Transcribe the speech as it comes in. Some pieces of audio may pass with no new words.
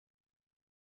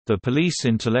The Police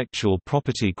Intellectual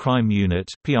Property Crime Unit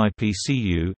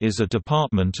 (PIPCU) is a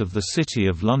department of the City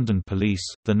of London Police,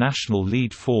 the national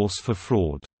lead force for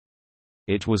fraud.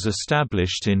 It was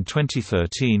established in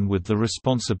 2013 with the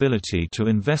responsibility to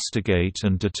investigate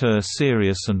and deter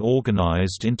serious and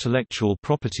organised intellectual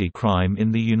property crime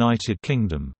in the United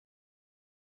Kingdom.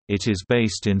 It is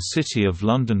based in City of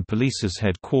London Police's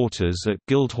headquarters at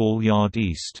Guildhall Yard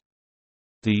East.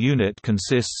 The unit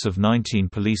consists of 19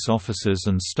 police officers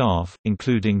and staff,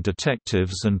 including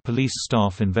detectives and police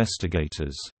staff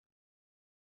investigators.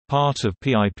 Part of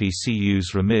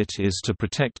PIPCU's remit is to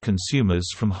protect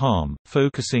consumers from harm,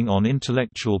 focusing on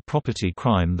intellectual property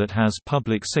crime that has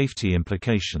public safety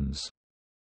implications.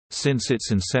 Since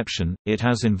its inception, it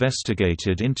has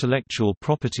investigated intellectual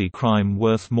property crime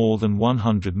worth more than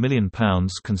 £100 million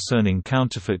concerning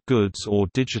counterfeit goods or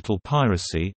digital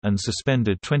piracy, and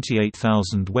suspended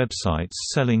 28,000 websites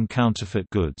selling counterfeit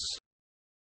goods.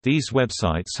 These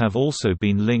websites have also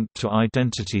been linked to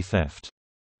identity theft.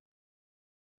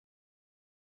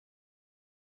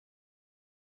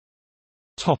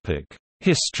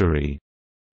 History.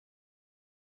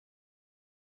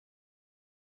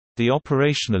 The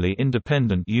operationally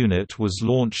independent unit was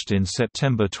launched in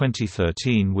September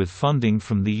 2013 with funding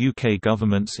from the UK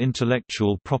government's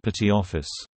Intellectual Property Office.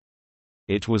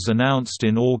 It was announced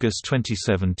in August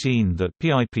 2017 that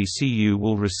PIPCU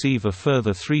will receive a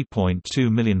further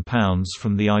 £3.2 million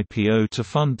from the IPO to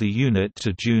fund the unit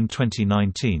to June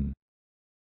 2019.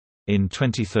 In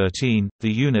 2013,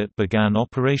 the unit began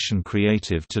Operation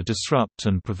Creative to disrupt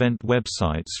and prevent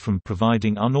websites from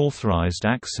providing unauthorized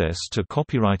access to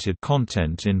copyrighted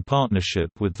content in partnership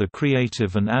with the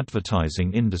creative and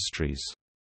advertising industries.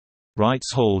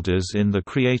 Rights holders in the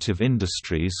creative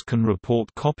industries can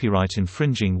report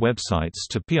copyright-infringing websites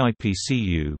to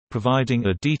PIPCU, providing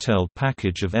a detailed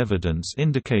package of evidence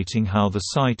indicating how the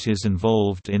site is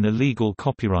involved in illegal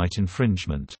copyright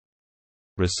infringement.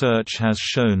 Research has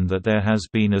shown that there has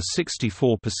been a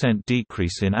 64%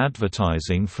 decrease in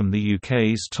advertising from the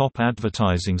UK's top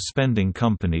advertising spending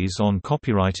companies on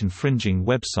copyright-infringing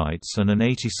websites and an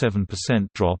 87%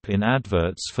 drop in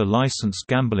adverts for licensed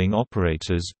gambling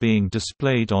operators being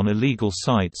displayed on illegal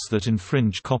sites that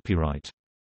infringe copyright.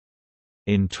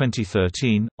 In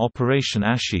 2013, Operation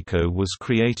Ashiko was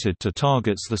created to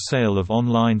target the sale of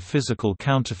online physical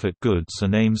counterfeit goods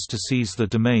and aims to seize the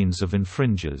domains of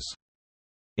infringers.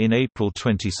 In April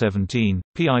 2017,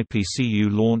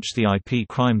 PIPCU launched the IP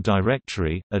Crime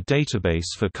Directory, a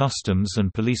database for customs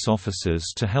and police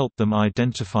officers to help them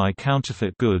identify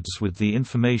counterfeit goods with the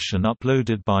information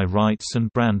uploaded by rights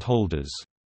and brand holders.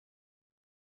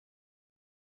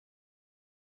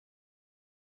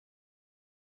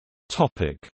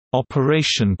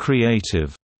 Operation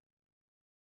Creative.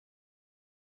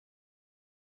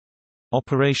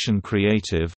 Operation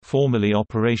Creative, formerly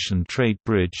Operation Trade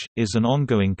Bridge, is an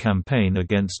ongoing campaign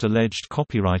against alleged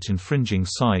copyright-infringing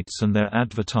sites and their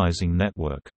advertising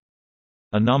network.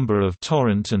 A number of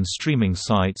torrent and streaming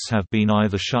sites have been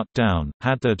either shut down,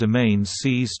 had their domains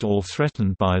seized or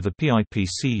threatened by the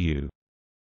PIPCU.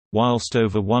 Whilst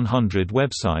over 100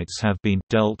 websites have been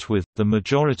dealt with, the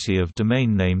majority of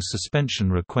domain name suspension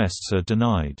requests are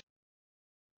denied.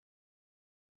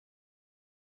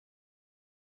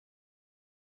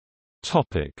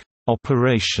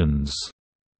 Operations.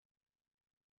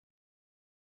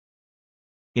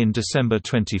 In December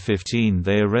 2015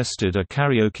 they arrested a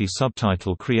karaoke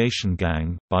subtitle creation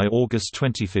gang. By August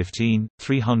 2015,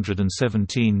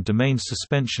 317 domain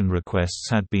suspension requests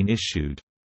had been issued.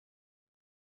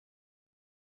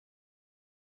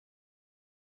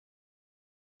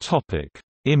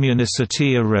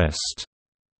 Immunicity arrest.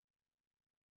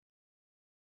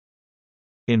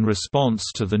 In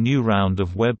response to the new round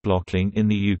of web blocking in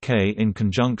the UK in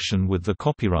conjunction with the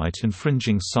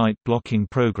copyright-infringing site blocking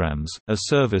programs, a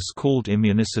service called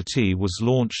Immunicity was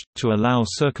launched, to allow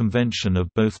circumvention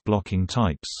of both blocking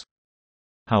types.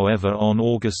 However, on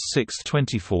August 6,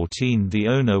 2014 the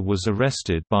owner was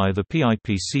arrested by the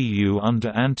PIPCU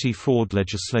under anti-fraud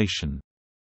legislation.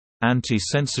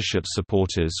 Anti-censorship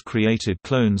supporters created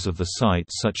clones of the site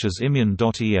such as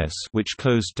Immun.es, which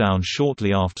closed down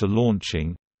shortly after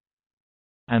launching,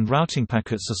 and routing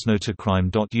packets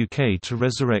asnotacrime.uk to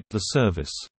resurrect the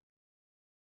service.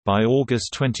 By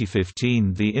August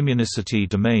 2015 the Immunicity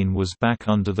domain was back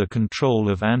under the control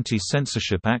of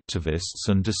anti-censorship activists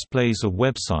and displays a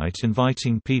website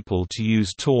inviting people to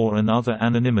use Tor and other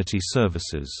anonymity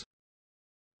services.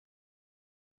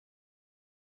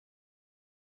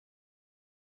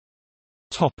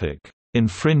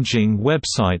 Infringing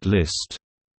website list.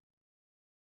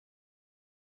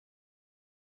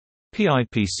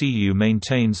 PIPCU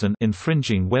maintains an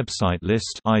infringing website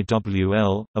list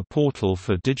 (IWL), a portal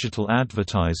for digital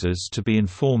advertisers to be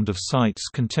informed of sites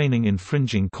containing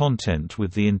infringing content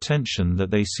with the intention that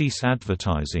they cease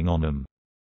advertising on them.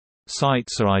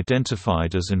 Sites are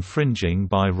identified as infringing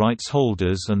by rights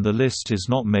holders and the list is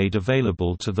not made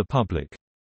available to the public.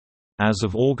 As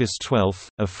of August 12,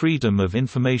 a Freedom of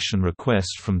Information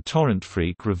request from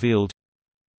TorrentFreak revealed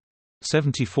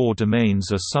 74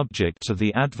 domains are subject to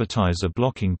the advertiser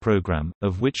blocking program,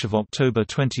 of which of October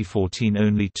 2014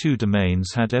 only 2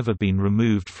 domains had ever been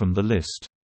removed from the list.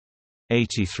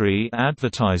 83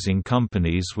 advertising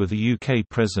companies with a UK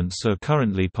presence are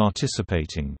currently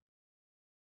participating.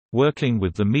 Working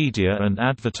with the media and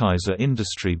advertiser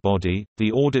industry body,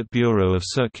 the Audit Bureau of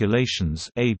Circulations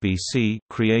 (ABC)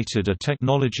 created a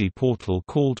technology portal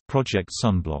called Project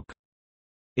Sunblock.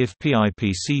 If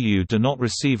PIPCU do not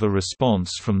receive a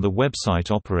response from the website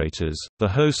operators, the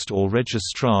host or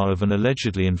registrar of an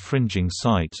allegedly infringing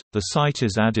site, the site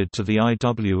is added to the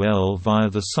IWL via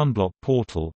the Sunblock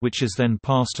portal, which is then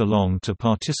passed along to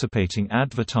participating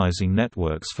advertising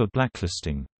networks for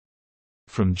blacklisting.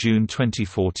 From June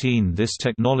 2014, this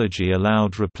technology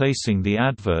allowed replacing the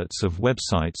adverts of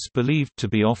websites believed to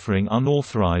be offering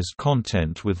unauthorized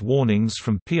content with warnings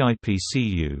from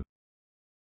PIPCU.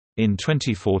 In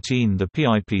 2014, the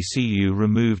PIPCU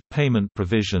removed payment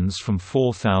provisions from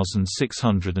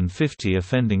 4,650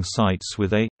 offending sites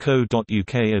with a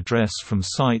 .co.uk address from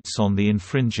sites on the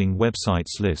infringing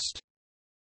websites list.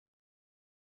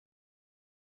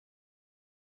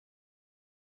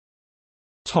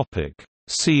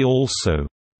 See also: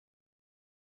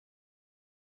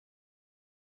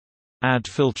 Ad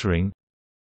filtering,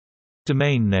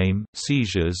 domain name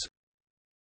seizures,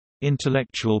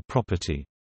 intellectual property.